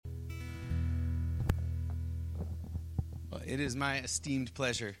Well, it is my esteemed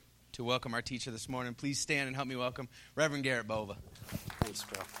pleasure to welcome our teacher this morning. Please stand and help me welcome Reverend Garrett Bova. Thanks,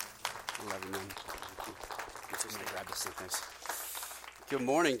 Bill. I love you, man. Grab this thing, thanks. Good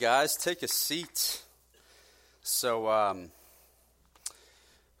morning, guys. Take a seat. So,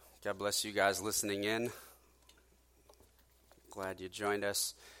 God bless you guys listening in. Glad you joined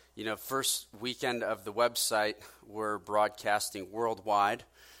us. You know, first weekend of the website, we're broadcasting worldwide.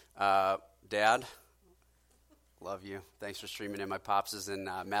 Dad, love you. Thanks for streaming in. My pops is in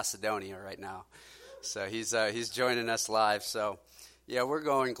Macedonia right now, so he's joining us live. So, yeah, we're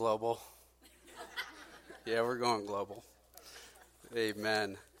going global. Yeah, we're going global.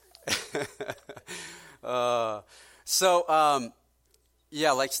 Amen.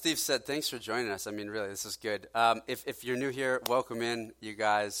 Yeah, like Steve said, thanks for joining us. I mean, really, this is good. If you're new here, welcome in, you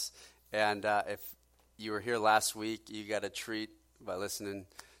guys. And if you were here last week, you got a treat by listening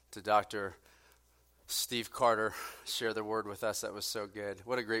to Dr. Steve Carter share the word with us. That was so good.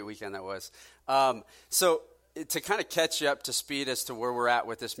 What a great weekend that was. So to kind of catch you up to speed as to where we're at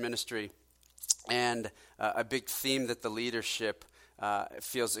with this ministry, and a big theme that the leadership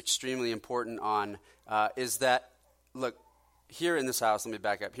feels extremely important on is that, look, here in this house, let me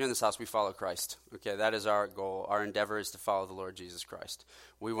back up. Here in this house, we follow Christ. Okay, that is our goal. Our endeavor is to follow the Lord Jesus Christ.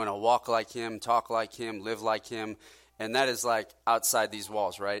 We want to walk like him, talk like him, live like him, and that is like outside these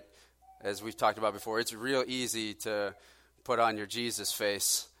walls, right? As we've talked about before, it's real easy to put on your Jesus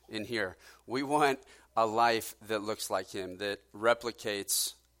face in here. We want a life that looks like him, that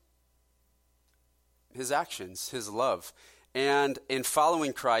replicates his actions, his love. And in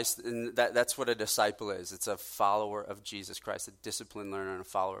following Christ, and that's what a disciple is. It's a follower of Jesus Christ, a disciplined learner and a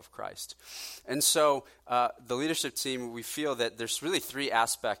follower of Christ. And so the leadership team, we feel that there's really three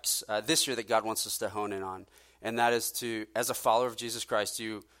aspects this year that God wants us to hone in on. And that is to, as a follower of Jesus Christ,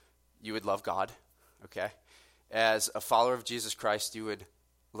 you would love God, okay? As a follower of Jesus Christ, you would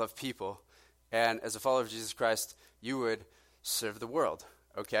love people. And as a follower of Jesus Christ, you would serve the world,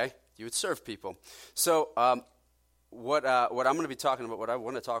 okay? You would serve people. So what I'm going to be talking about, what I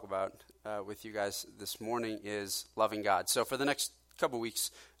want to talk about with you guys this morning is loving God. So for the next couple weeks,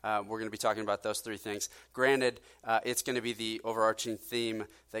 we're going to be talking about those three things. Granted, it's going to be the overarching theme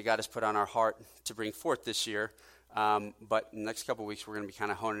that God has put on our heart to bring forth this year. But in the next couple of weeks, we're going to be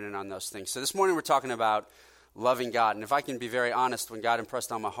kind of honing in on those things. So this morning, we're talking about loving God. And if I can be very honest, when God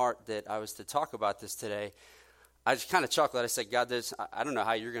impressed on my heart that I was to talk about this today, I just kind of chuckled. I said, God, I don't know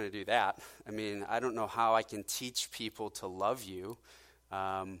how you're going to do that. I mean, I don't know how I can teach people to love you.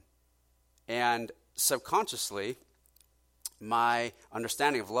 And subconsciously, my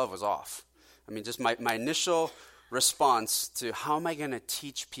understanding of love was off. I mean, just my initial response to how am I going to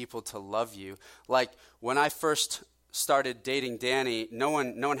teach people to love you? Like when I first started dating Danny, no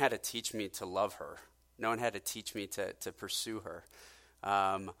one had to teach me to love her. No one had to teach me to pursue her.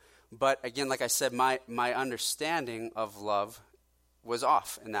 But again, like I said, my understanding of love was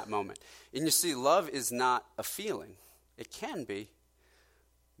off in that moment. And you see, love is not a feeling. It can be,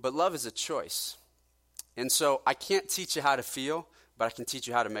 but love is a choice. And so I can't teach you how to feel, but I can teach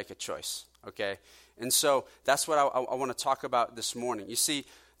you how to make a choice, okay? And so that's what I want to talk about this morning. You see,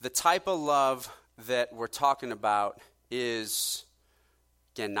 the type of love that we're talking about is,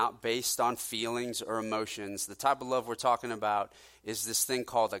 again, not based on feelings or emotions. The type of love we're talking about is this thing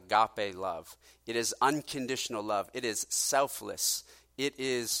called agape love. It is unconditional love. It is selfless. It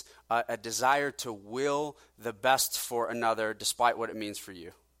is a desire to will the best for another despite what it means for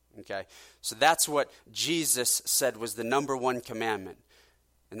you, okay? So that's what Jesus said was the number one commandment.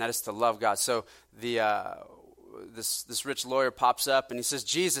 And that is to love God. So this rich lawyer pops up and he says,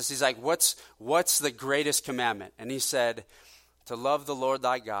 Jesus, he's like, what's the greatest commandment? And he said, to love the Lord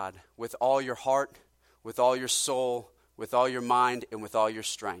thy God with all your heart, with all your soul, with all your mind, and with all your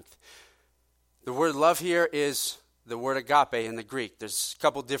strength. The word love here is the word agape in the Greek. There's a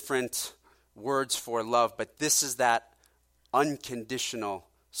couple different words for love, but this is that unconditional,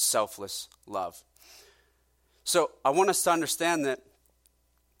 selfless love. So I want us to understand that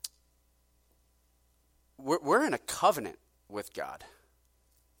we're in a covenant with God.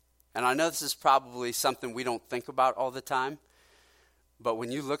 And I know this is probably something we don't think about all the time, but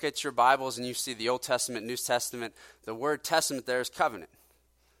when you look at your Bibles and you see the Old Testament, New Testament, the word testament there is covenant.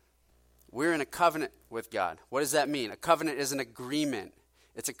 We're in a covenant with God. What does that mean? A covenant is an agreement.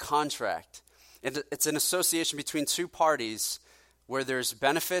 It's a contract. It's an association between two parties where there's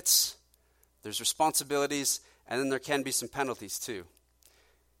benefits, there's responsibilities, and then there can be some penalties too.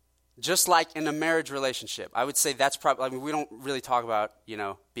 Just like in a marriage relationship, I would say that's probably, I mean, we don't really talk about,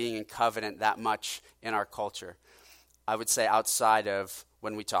 being in covenant that much in our culture. I would say outside of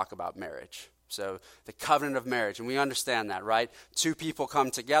when we talk about marriage. So the covenant of marriage, and we understand that, right? Two people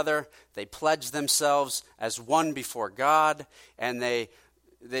come together, they pledge themselves as one before God, and they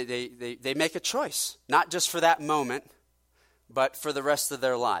make a choice, not just for that moment, but for the rest of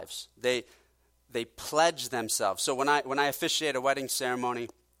their lives. They pledge themselves. So when I officiate a wedding ceremony,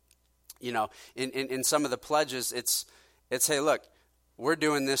 you know, in some of the pledges, it's hey, look, we're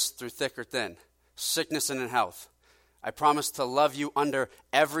doing this through thick or thin, sickness and in health. I promise to love you under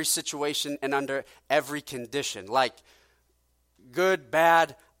every situation and under every condition. Like, good,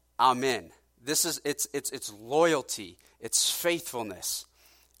 bad, I'm in. It's loyalty. It's faithfulness.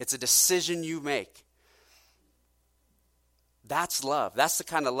 It's a decision you make. That's love. That's the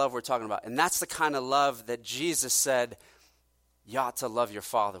kind of love we're talking about. And that's the kind of love that Jesus said you ought to love your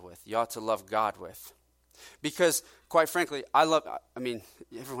Father with. You ought to love God with. Because, quite frankly,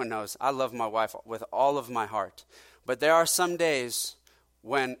 everyone knows, I love my wife with all of my heart. But there are some days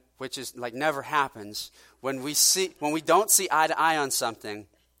when, which is like never happens, when we don't see eye to eye on something,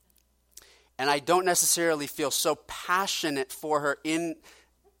 and I don't necessarily feel so passionate for her in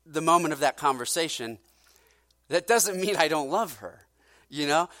the moment of that conversation. That doesn't mean I don't love her, you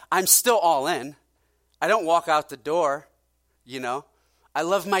know? I'm still all in. I don't walk out the door, you know? I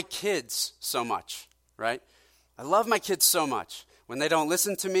love my kids so much, right? I love my kids so much. When they don't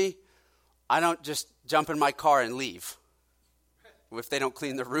listen to me, I don't just jump in my car and leave if they don't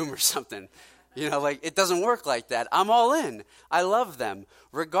clean the room or something. You know, like, it doesn't work like that. I'm all in. I love them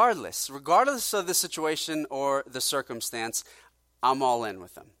regardless of the situation or the circumstance. I'm all in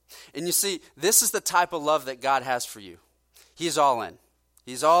with them. And you see, this is the type of love that God has for you. He's all in.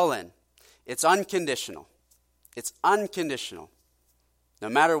 He's all in. It's unconditional. It's unconditional. No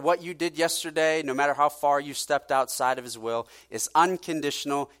matter what you did yesterday, no matter how far you stepped outside of his will, it's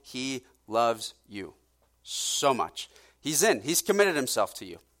unconditional. He loves you so much. He's in. He's committed himself to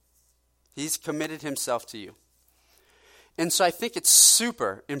you. He's committed himself to you. And so I think it's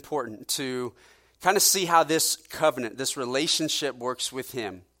super important to kind of see how this covenant, this relationship works with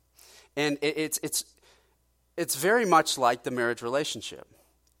him. And it's very much like the marriage relationship.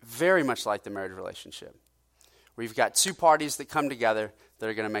 Very much like the marriage relationship. Where you've got two parties that come together that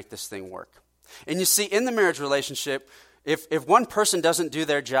are going to make this thing work. And you see, in the marriage relationship, if one person doesn't do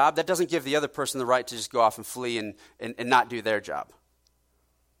their job, that doesn't give the other person the right to just go off and flee and not do their job.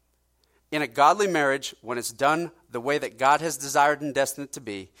 In a godly marriage, when it's done the way that God has desired and destined it to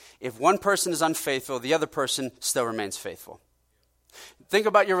be, if one person is unfaithful, the other person still remains faithful. Think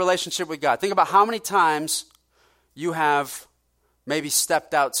about your relationship with God. Think about how many times you have maybe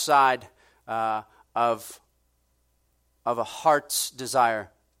stepped outside of a heart's desire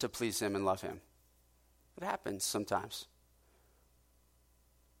to please him and love him. It happens sometimes.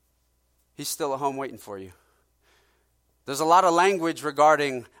 He's still at home waiting for you. There's a lot of language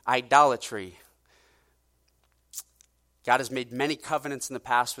regarding idolatry. God has made many covenants in the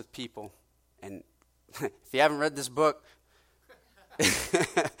past with people. And if you haven't read this book,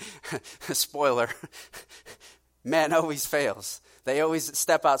 spoiler, man always fails. They always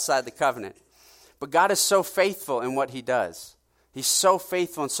step outside the covenant. But God is so faithful in what he does. He's so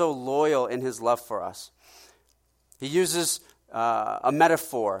faithful and so loyal in his love for us. He uses a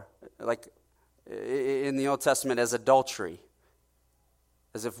metaphor, like in the Old Testament, as adultery.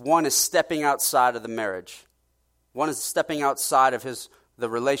 As if one is stepping outside of the marriage. One is stepping outside of the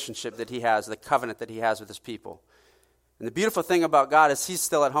relationship that he has, the covenant that he has with his people. And the beautiful thing about God is he's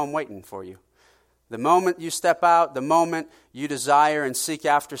still at home waiting for you. The moment you step out, the moment you desire and seek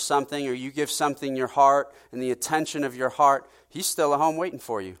after something, or you give something your heart and the attention of your heart, he's still at home waiting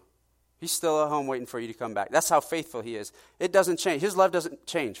for you. He's still at home waiting for you to come back. That's how faithful he is. It doesn't change. His love doesn't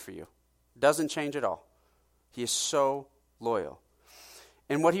change for you. It doesn't change at all. He is so loyal.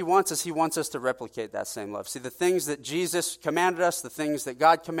 And what he wants us to replicate that same love. See, the things that Jesus commanded us, the things that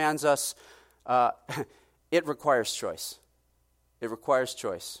God commands us, it requires choice. It requires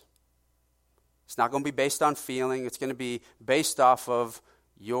choice. It's not going to be based on feeling. It's going to be based off of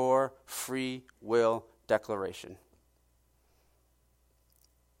your free will declaration.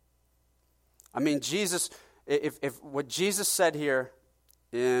 I mean, Jesus, if what Jesus said here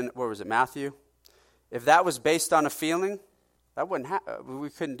in, where was it, Matthew? If that was based on a feeling, that wouldn't we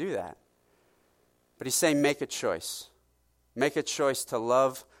couldn't do that. But he's saying make a choice. Make a choice to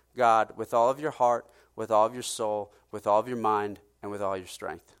love God with all of your heart, with all of your soul, with all of your mind, and with all your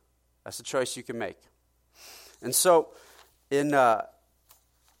strength. That's a choice you can make. And so, in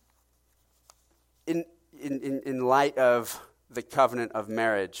light of the covenant of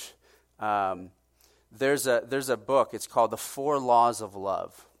marriage, there's a book. It's called The 4 Laws of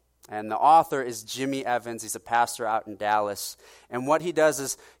Love. And the author is Jimmy Evans. He's a pastor out in Dallas. And what he does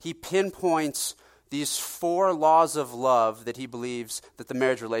is he pinpoints these 4 laws of love that he believes that the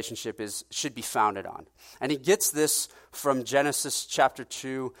marriage relationship should be founded on. And he gets this from Genesis chapter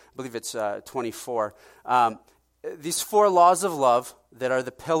 2, I believe it's 24. These 4 laws of love that are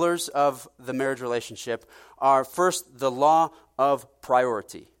the pillars of the marriage relationship are, first, the law of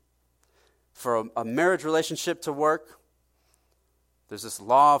priority. For a marriage relationship to work, there's this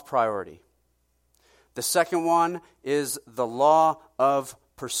law of priority. The second one is the law of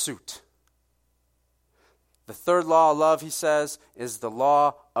pursuit. The third law of love, he says, is the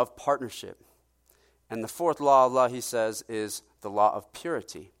law of partnership. And the fourth law of love, he says, is the law of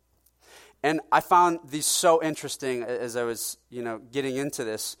purity. And I found these so interesting as I was, getting into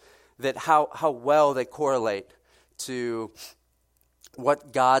this, that how well they correlate to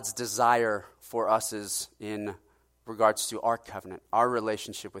what God's desire for us is in regards to our covenant, our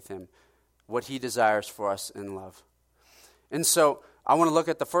relationship with him, what he desires for us in love. And so I want to look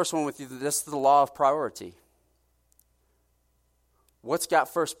at the first one with you. This is the law of priority. What's got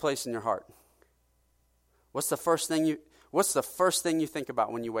first place in your heart? What's the first thing you think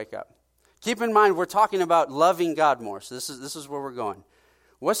about when you wake up? Keep in mind, we're talking about loving God more, so this is where we're going.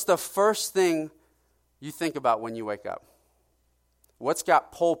 What's the first thing you think about when you wake up? What's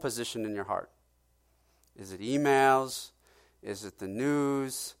got pole position in your heart? Is it emails? Is it the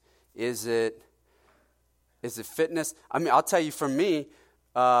news? Is it fitness? I mean, I'll tell you, for me,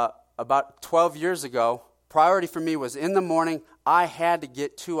 about 12 years ago, priority for me was in the morning, I had to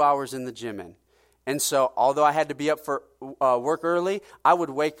get 2 hours in the gym in. And so, although I had to be up for work early, I would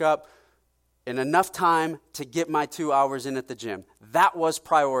wake up in enough time to get my 2 hours in at the gym. That was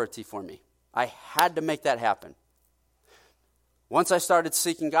priority for me. I had to make that happen. Once I started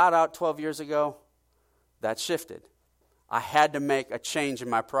seeking God out 12 years ago, that shifted. I had to make a change in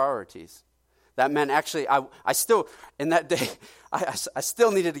my priorities. That meant actually, I still, in that day, I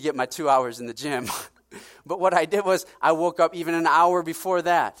still needed to get my 2 hours in the gym. But what I did was I woke up even an hour before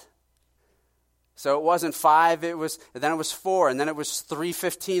that. So it wasn't 5, then it was 4, and then it was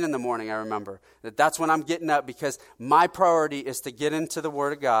 3:15 in the morning, I remember. That's when I'm getting up, because my priority is to get into the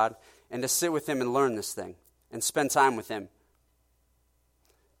Word of God and to sit with him and learn this thing and spend time with him.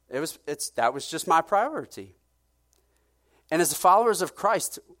 That was just my priority. And as followers of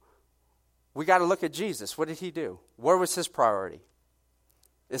Christ, we got to look at Jesus. What did he do? Where was his priority?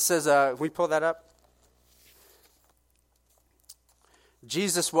 It says, can we pull that up?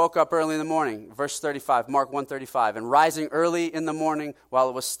 Jesus woke up early in the morning, verse 35, Mark 1:35, and rising early in the morning while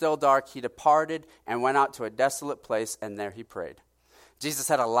it was still dark, he departed and went out to a desolate place, and there he prayed. Jesus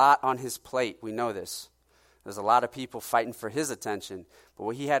had a lot on his plate. We know this. There's a lot of people fighting for his attention. But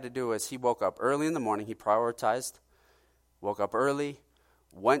what he had to do was he woke up early in the morning. He prioritized, woke up early,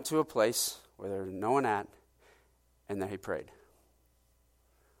 went to a place where there was no one at, and there he prayed.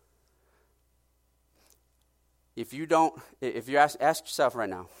 If you ask yourself right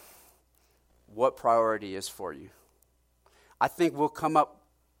now, what priority is for you? I think we'll come up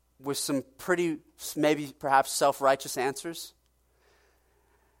with some pretty, maybe perhaps self-righteous answers.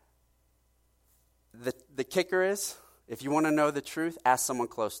 The kicker is, if you want to know the truth, ask someone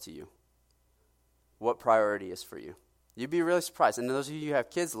close to you what priority is for you. You'd be really surprised. And those of you who have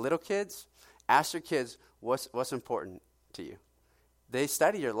kids, little kids, ask your kids what's important to you. They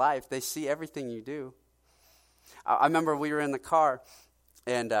study your life. They see everything you do. I remember we were in the car,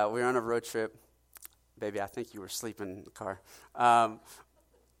 and we were on a road trip. Baby, I think you were sleeping in the car.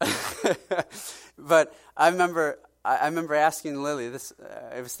 But I remember asking Lily this.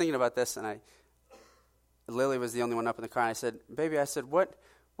 I was thinking about this, and Lily was the only one up in the car, and I said, "Baby," I said,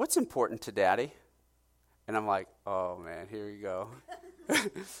 what's important to Daddy?" And I'm like, "Oh man, here we go."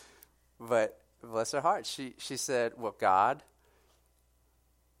 But bless her heart, she said, "Well, God,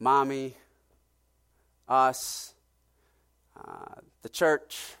 Mommy, us, the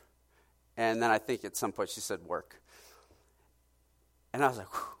church," and then I think at some point she said work. And I was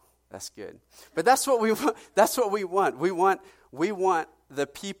like, whew, that's good. But that's what we want. That's what we want. We want the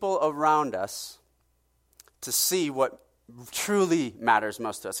people around us to see what truly matters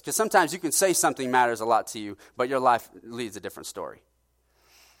most to us. Because sometimes you can say something matters a lot to you, but your life leads a different story.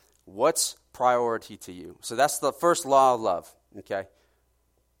 What's priority to you? So that's the first law of love, okay?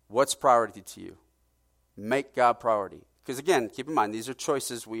 What's priority to you? Make God priority. Because again, keep in mind, these are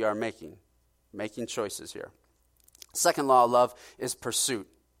choices we are making choices here. Second law of love is pursuit.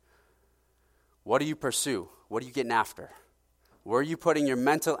 What do you pursue? What are you getting after? Where are you putting your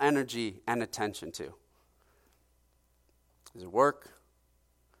mental energy and attention to? Is it work?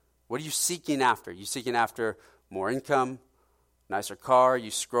 What are you seeking after? Are you seeking after more income, nicer car,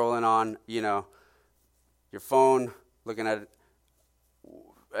 you scrolling on, your phone, looking at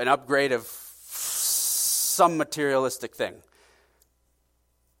an upgrade of some materialistic thing.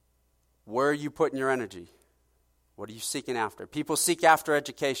 Where are you putting your energy? What are you seeking after? People seek after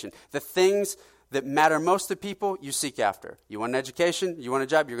education. The things that matter most to people, you seek after. You want an education, you want a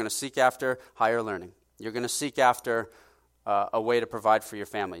job, you're going to seek after higher learning. You're going to seek after a way to provide for your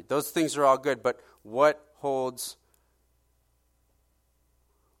family. Those things are all good, but what holds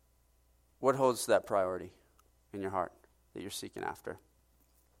that priority in your heart that you're seeking after?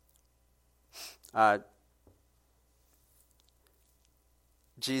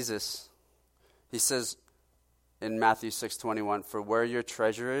 Jesus, he says in Matthew 6:21, "For where your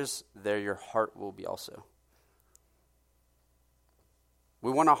treasure is, there your heart will be also."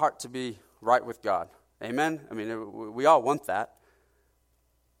 We want our heart to be right with God. Amen? I mean, we all want that.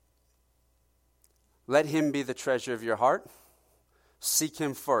 Let him be the treasure of your heart. Seek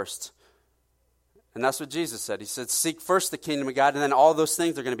him first. And that's what Jesus said. He said, seek first the kingdom of God, and then all those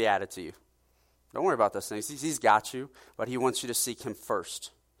things are going to be added to you. Don't worry about those things. He's got you, but he wants you to seek him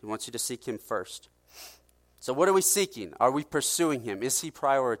first. He wants you to seek him first. So what are we seeking? Are we pursuing him? Is he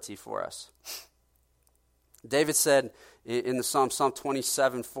priority for us? David said in the Psalm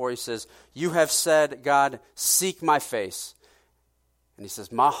 27:4, he says, "You have said, God, seek my face." And he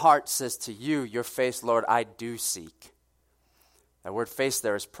says, "My heart says to you, your face, Lord, I do seek." That word face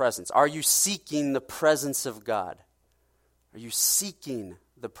there is presence. Are you seeking the presence of God? Are you seeking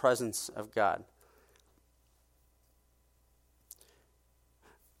the presence of God?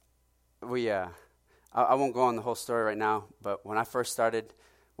 I won't go on the whole story right now, but when I first started,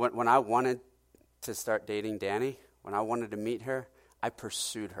 when I wanted to start dating Danny, when I wanted to meet her, I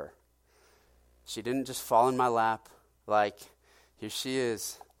pursued her. She didn't just fall in my lap like, here she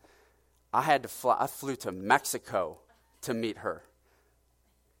is. I had to fly. I flew to Mexico to meet her.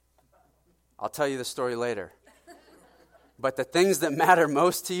 I'll tell you the story later. But the things that matter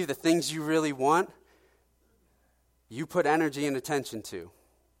most to you, the things you really want, you put energy and attention to.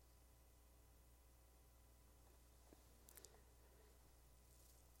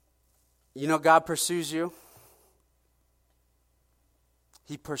 You know, God pursues you.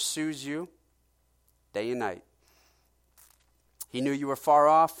 He pursues you day and night. He knew you were far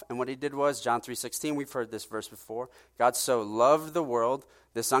off, and what he did was, John 3:16, we've heard this verse before, God so loved the world,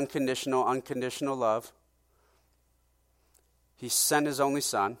 this unconditional love, he sent his only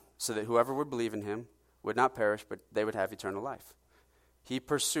son so that whoever would believe in him would not perish, but they would have eternal life. He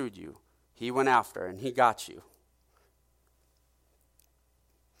pursued you. He went after, and he got you.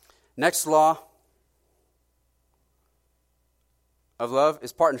 Next law of love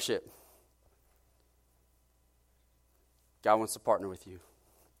is partnership. God wants to partner with you.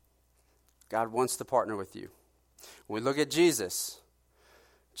 God wants to partner with you. When we look at Jesus,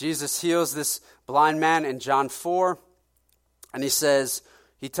 Jesus heals this blind man in John 4, and he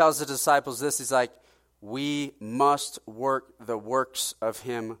tells the disciples this, he's like, we must work the works of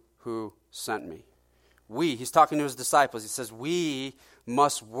him who sent me. He's talking to his disciples, he says, we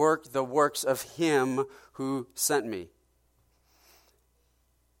must work the works of him who sent me.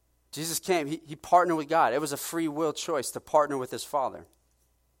 Jesus came, he partnered with God. It was a free will choice to partner with his Father.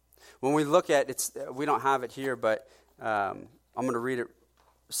 When we look at it, we don't have it here, but I'm going to read it.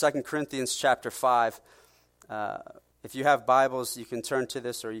 2 Corinthians chapter 5. If you have Bibles, you can turn to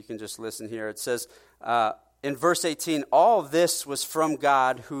this or you can just listen here. It says, in verse 18, all this was from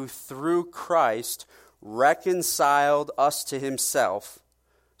God who through Christ reconciled us to himself.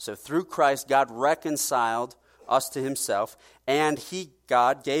 So through Christ, God reconciled us to himself, and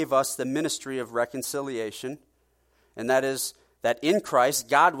God gave us the ministry of reconciliation, and that is that in Christ,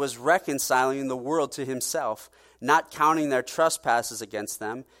 God was reconciling the world to himself, not counting their trespasses against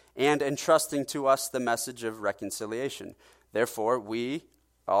them, and entrusting to us the message of reconciliation. Therefore, we,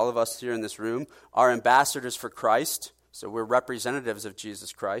 all of us here in this room, are ambassadors for Christ, so we're representatives of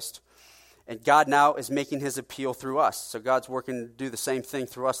Jesus Christ, and God now is making his appeal through us. So God's working to do the same thing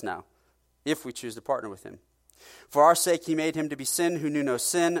through us now, if we choose to partner with him. For our sake he made him to be sin who knew no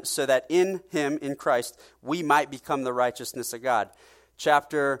sin, so that in him, in Christ, we might become the righteousness of God.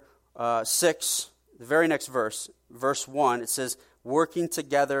 Chapter 6, the very next verse, verse 1, it says, working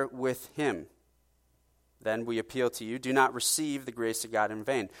together with him. Then we appeal to you, do not receive the grace of God in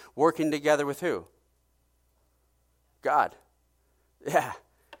vain. Working together with who? God. Yeah.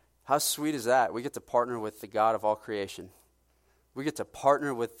 How sweet is that? We get to partner with the God of all creation. We get to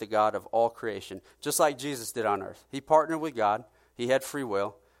partner with the God of all creation, just like Jesus did on earth. He partnered with God, he had free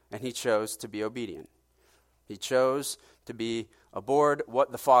will, and he chose to be obedient. He chose to be aboard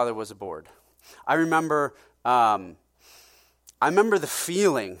what the Father was aboard. I remember I remember the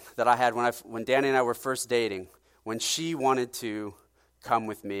feeling that I had when Danny and I were first dating, when she wanted to come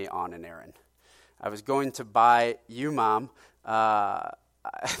with me on an errand. I was going to buy you, Mom, I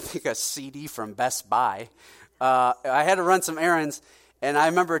think a CD from Best Buy. I had to run some errands, and I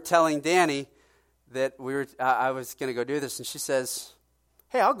remember telling Danny that I was going to go do this, and she says,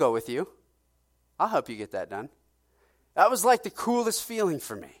 "Hey, I'll go with you. I'll help you get that done." That was like the coolest feeling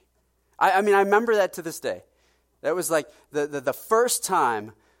for me. I mean, I remember that to this day. That was like the first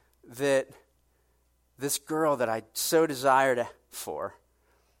time that this girl that I so desired for,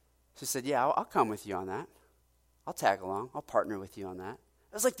 she said, "Yeah, I'll come with you on that. I'll tag along. I'll partner with you on that."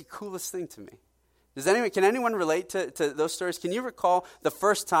 That was like the coolest thing to me. Can anyone relate to those stories? Can you recall the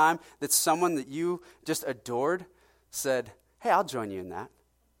first time that someone that you just adored said, "Hey, I'll join you in that.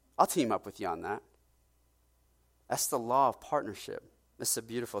 I'll team up with you on that"? That's the law of partnership. It's a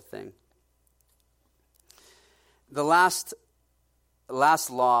beautiful thing. The last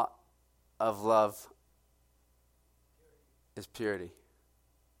law of love is purity.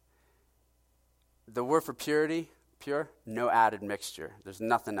 The word for purity, pure, no added mixture. There's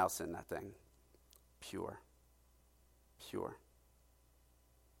nothing else in that thing. Pure. Pure.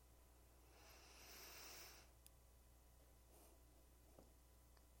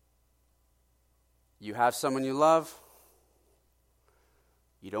 You have someone you love.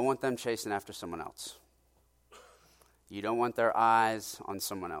 You don't want them chasing after someone else. You don't want their eyes on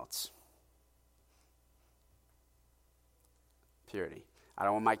someone else. Purity. I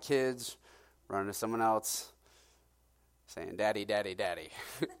don't want my kids running to someone else saying, "Daddy, daddy, daddy."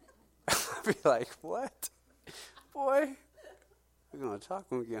 I'd be like, "What? Boy, we're going to talk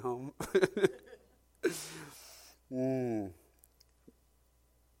when we get home."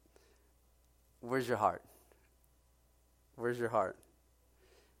 Where's your heart? Where's your heart?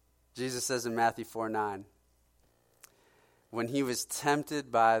 Jesus says in Matthew 4:9, when he was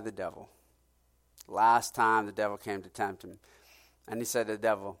tempted by the devil, last time the devil came to tempt him, and he said to the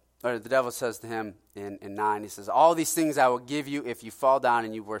devil says to him in 9, he says, "All these things I will give you if you fall down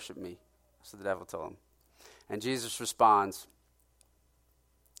and you worship me." So the devil told him. And Jesus responds,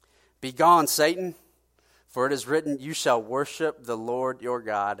 "Begone, Satan, for it is written, you shall worship the Lord your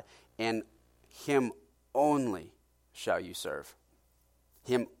God, and him only shall you serve."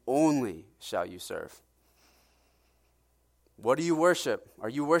 Him only shall you serve. What do you worship? Are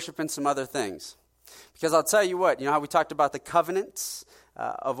you worshiping some other things? Because I'll tell you what, you know how we talked about the covenants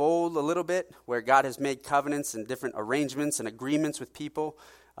of old a little bit, where God has made covenants and different arrangements and agreements with people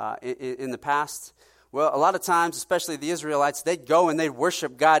in the past? Well, a lot of times, especially the Israelites, they'd go and they'd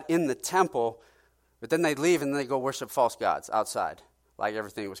worship God in the temple, but then they'd leave and they'd go worship false gods outside, like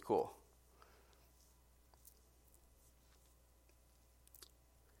everything was cool.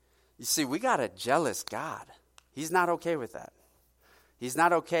 You see, we got a jealous God. He's not okay with that. He's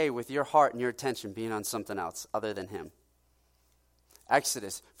not okay with your heart and your attention being on something else other than him.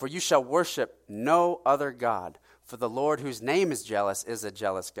 Exodus, "For you shall worship no other God, for the Lord whose name is jealous is a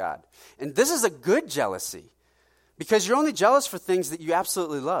jealous God." And this is a good jealousy, because you're only jealous for things that you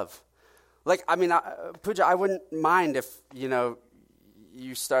absolutely love. Like, I mean, Pooja, I wouldn't mind if, you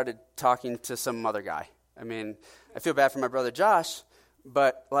started talking to some other guy. I mean, I feel bad for my brother Josh,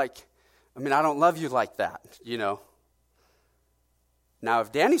 but I don't love you like that, Now,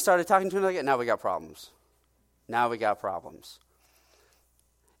 if Danny started talking to me like that, now we got problems.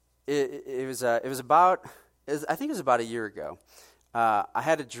 It was about a year ago. I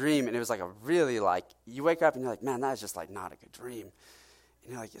had a dream, and it was like you wake up and you're like, man, that's just like not a good dream.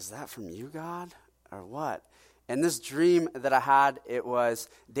 And you're like, is that from you, God, or what? And this dream that I had, it was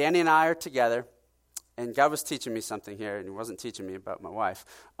Danny and I are together, and God was teaching me something here, and he wasn't teaching me about my wife.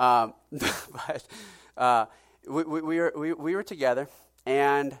 But we were together,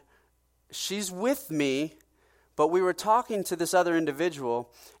 and she's with me, but we were talking to this other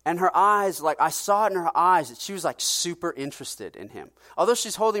individual, and her eyes, I saw it in her eyes that she was super interested in him. Although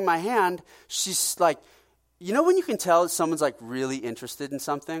she's holding my hand, she's when you can tell that someone's really interested in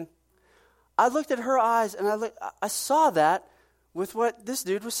something? I looked at her eyes, and I saw that with what this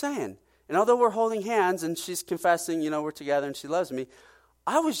dude was saying. And although we're holding hands and she's confessing, we're together and she loves me,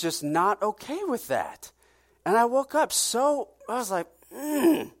 I was just not okay with that. And I woke up I was like,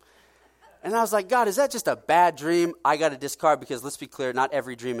 And I was like, God, is that just a bad dream? I got to discard, because let's be clear, not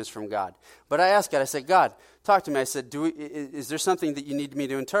every dream is from God. But I asked God, I said, God, talk to me. I said, is there something that you need me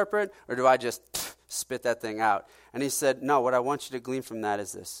to interpret, or do I just spit that thing out? And he said, no, what I want you to glean from that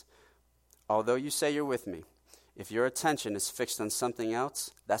is this. Although you say you're with me, if your attention is fixed on something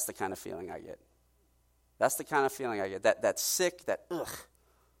else, that's the kind of feeling I get. That's the kind of feeling I get. That sick, that ugh.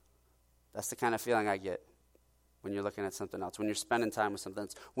 That's the kind of feeling I get. when you're looking at something else, when you're spending time with something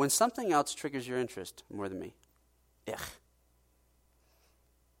else, when something else triggers your interest more than me. Ugh.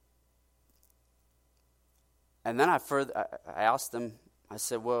 And then I asked them, I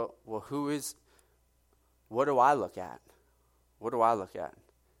said, well, what do I look at? What do I look at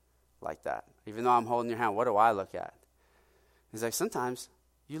like that? Even though I'm holding your hand, what do I look at? He's like, sometimes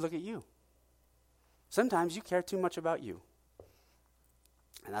you look at you. Sometimes you care too much about you.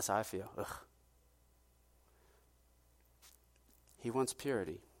 And that's how I feel. Ugh. He wants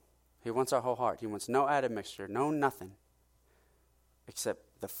purity. He wants our whole heart. He wants no added mixture, no nothing,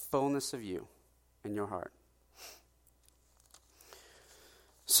 except the fullness of you in your heart.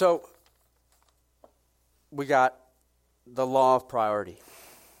 So, we got the law of priority.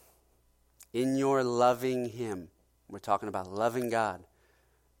 In your loving Him, we're talking about loving God.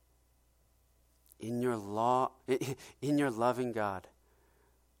 In your loving God,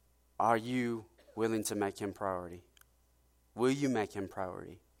 are you willing to make Him priority? Will you make Him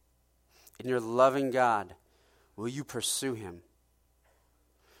priority? In your loving God, will you pursue Him?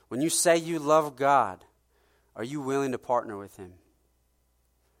 When you say you love God, are you willing to partner with Him?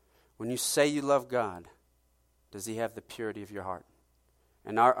 When you say you love God, does He have the purity of your heart?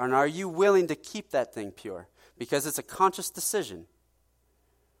 And are you willing to keep that thing pure? Because it's a conscious decision.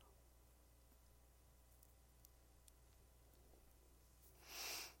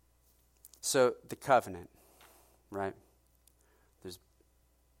 So the covenant, right?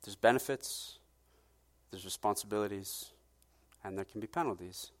 There's benefits, there's responsibilities, and there can be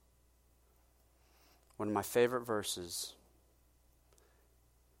penalties. One of my favorite verses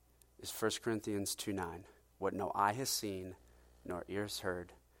is 1 Corinthians 2:9. What no eye has seen, nor ears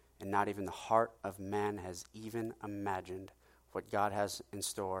heard, and not even the heart of man has even imagined what God has in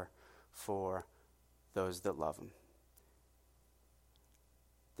store for those that love Him.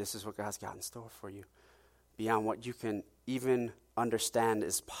 This is what God's got in store for you. Beyond what you can even understand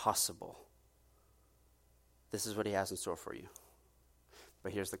is possible. This is what He has in store for you.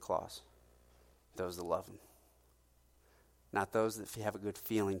 But here's the clause. Those that love Him. Not those that have a good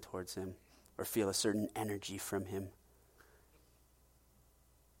feeling towards Him or feel a certain energy from Him.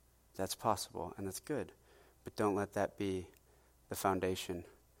 That's possible and that's good. But don't let that be the foundation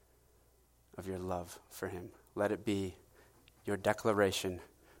of your love for Him. Let it be your declaration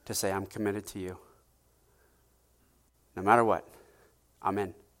to say, I'm committed to you. No matter what, I'm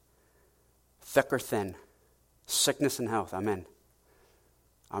in. Thick or thin, sickness and health, I'm in.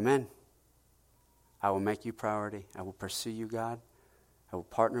 I'm in. I will make you priority. I will pursue you, God. I will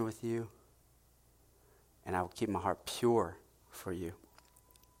partner with you. And I will keep my heart pure for you.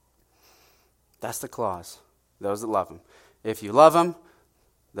 That's the clause. Those that love Him. If you love Him,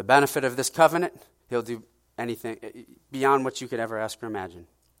 the benefit of this covenant, He'll do anything beyond what you could ever ask or imagine.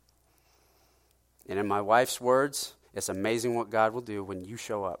 And in my wife's words, it's amazing what God will do when you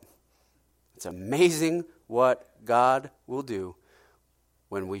show up. It's amazing what God will do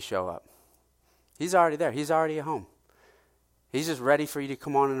when we show up. He's already there. He's already at home. He's just ready for you to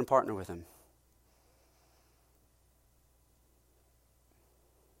come on in and partner with Him.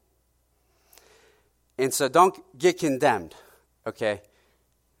 And so don't get condemned, okay?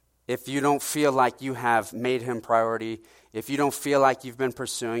 If you don't feel like you have made Him priority, if you don't feel like you've been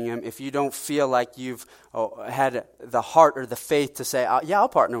pursuing Him, if you don't feel like you've had the heart or the faith to say, yeah, I'll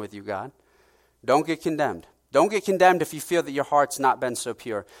partner with you, God. Don't get condemned. Don't get condemned if you feel that your heart's not been so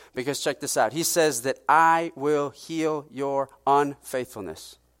pure. Because check this out. He says that I will heal your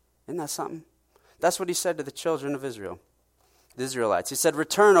unfaithfulness. Isn't that something? That's what He said to the children of Israel, the Israelites. He said,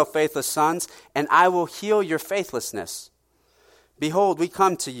 return, O faithless sons, and I will heal your faithlessness. Behold, we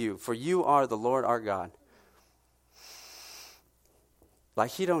come to you, for you are the Lord our God.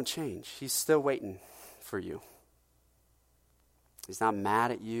 Like He don't change. He's still waiting for you. He's not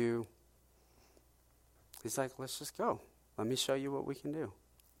mad at you. He's like, let's just go. Let me show you what we can do.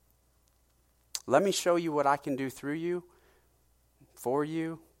 Let me show you what I can do through you, for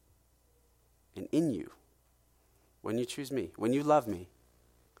you, and in you. When you choose me, when you love me.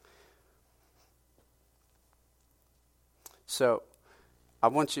 So, we're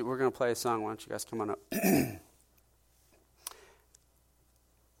going to play a song. Why don't you guys come on up?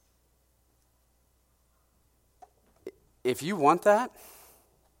 If you want that,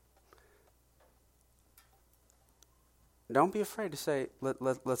 don't be afraid to say,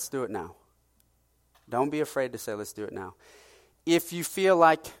 let's do it now. Don't be afraid to say, let's do it now. If you feel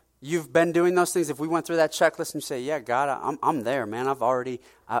like you've been doing those things, if we went through that checklist and you say, yeah, God, I'm there, man.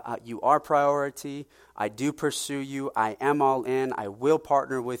 You are priority. I do pursue you. I am all in. I will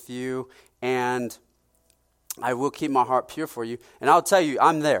partner with you. And I will keep my heart pure for you. And I'll tell you,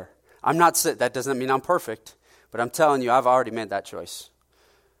 I'm there. I'm not, that doesn't mean I'm perfect. But I'm telling you, I've already made that choice.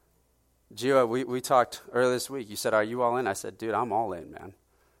 Gio, we talked earlier this week. You said, are you all in? I said, dude, I'm all in, man.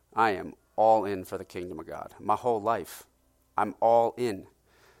 I am all in for the kingdom of God. My whole life, I'm all in.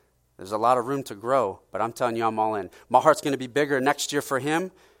 There's a lot of room to grow, but I'm telling you, I'm all in. My heart's going to be bigger next year for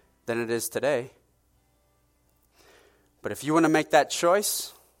him than it is today. But if you want to make that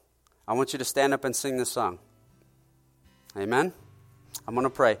choice, I want you to stand up and sing this song. Amen? I'm going to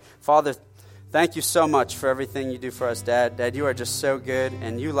pray. Father, thank you so much for everything you do for us, Dad. Dad, you are just so good,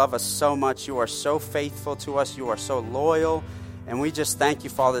 and you love us so much. You are so faithful to us. You are so loyal. And we just thank you,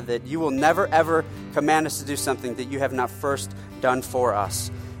 Father, that you will never, ever command us to do something that you have not first done for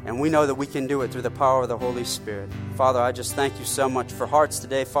us. And we know that we can do it through the power of the Holy Spirit. Father, I just thank you so much for hearts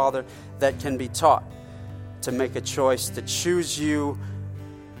today, Father, that can be taught to make a choice, to choose you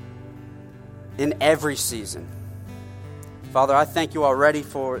in every season. Father, I thank you already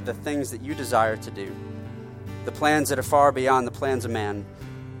for the things that you desire to do, the plans that are far beyond the plans of man,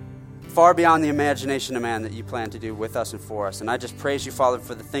 far beyond the imagination of man that you plan to do with us and for us. And I just praise you, Father,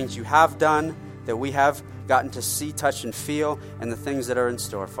 for the things you have done, that we have gotten to see, touch, and feel, and the things that are in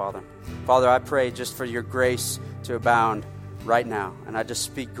store, Father. Father, I pray just for your grace to abound right now. And I just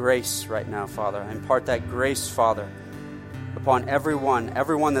speak grace right now, Father. I impart that grace, Father, upon everyone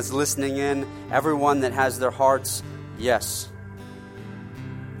that's listening in, everyone that has their hearts. Yes.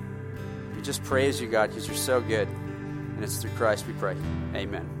 We just praise you, God, because you're so good. And it's through Christ we pray.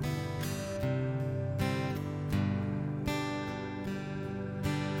 Amen.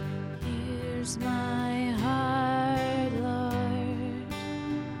 Here's my heart, Lord.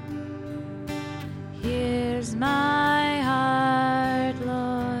 Here's my heart,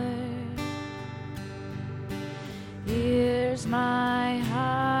 Lord. Here's my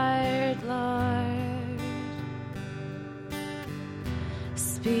heart, Lord.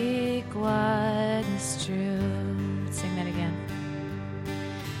 Speak what is true. Let's sing that again.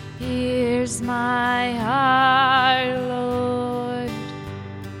 Here's my heart, Lord.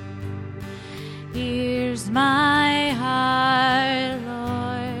 Here's my heart,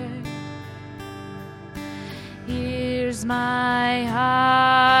 Lord. Here's my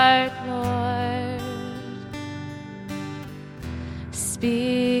heart, Lord.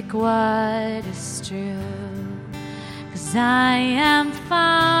 Speak what is true. 'Cause I am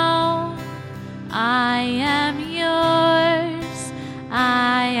found, I am yours,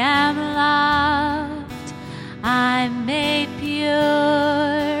 I am loved, I'm made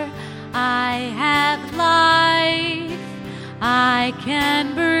pure, I have life, I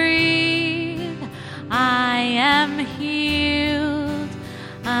can breathe, I am healed,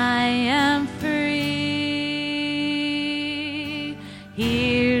 I am free.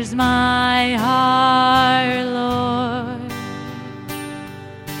 Here's my heart, Lord.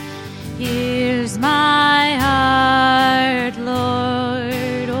 Here's my heart,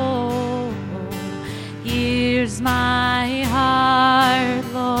 Lord. Oh, here's my heart,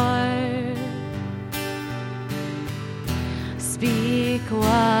 Lord. Speak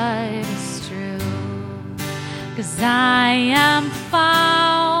what is true. 'Cause I am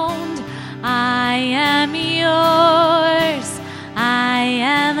found, I am yours, I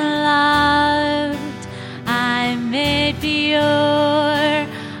am loved, I'm made pure,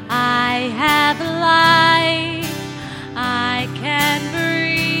 I have life, I can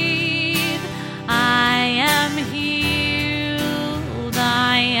breathe, I am healed,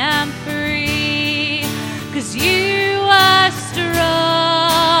 I am free. 'Cause you are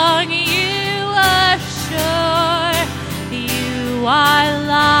strong, you are sure, you are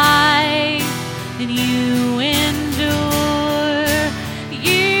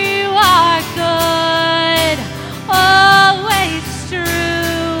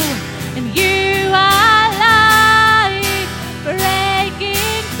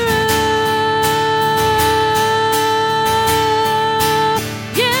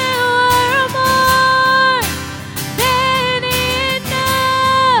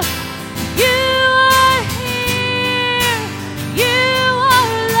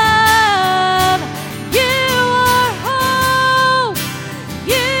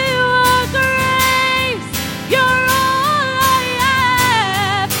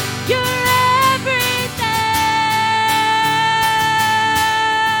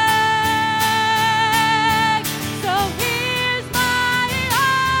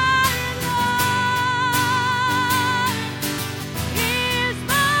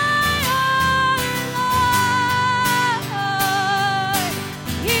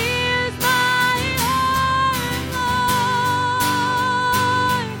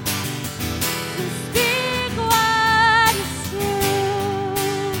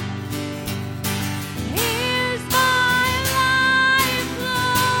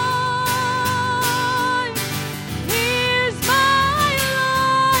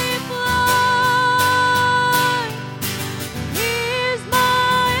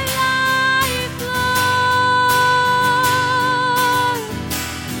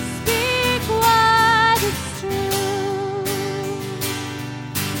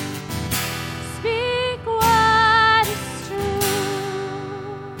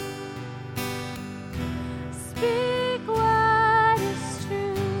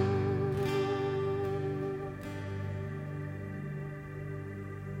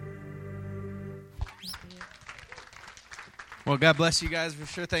Well, God bless you guys. We're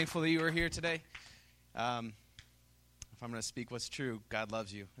sure thankful that you are here today. If I'm going to speak what's true, God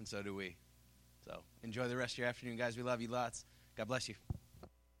loves you, and so do we. So enjoy the rest of your afternoon, guys. We love you lots. God bless you.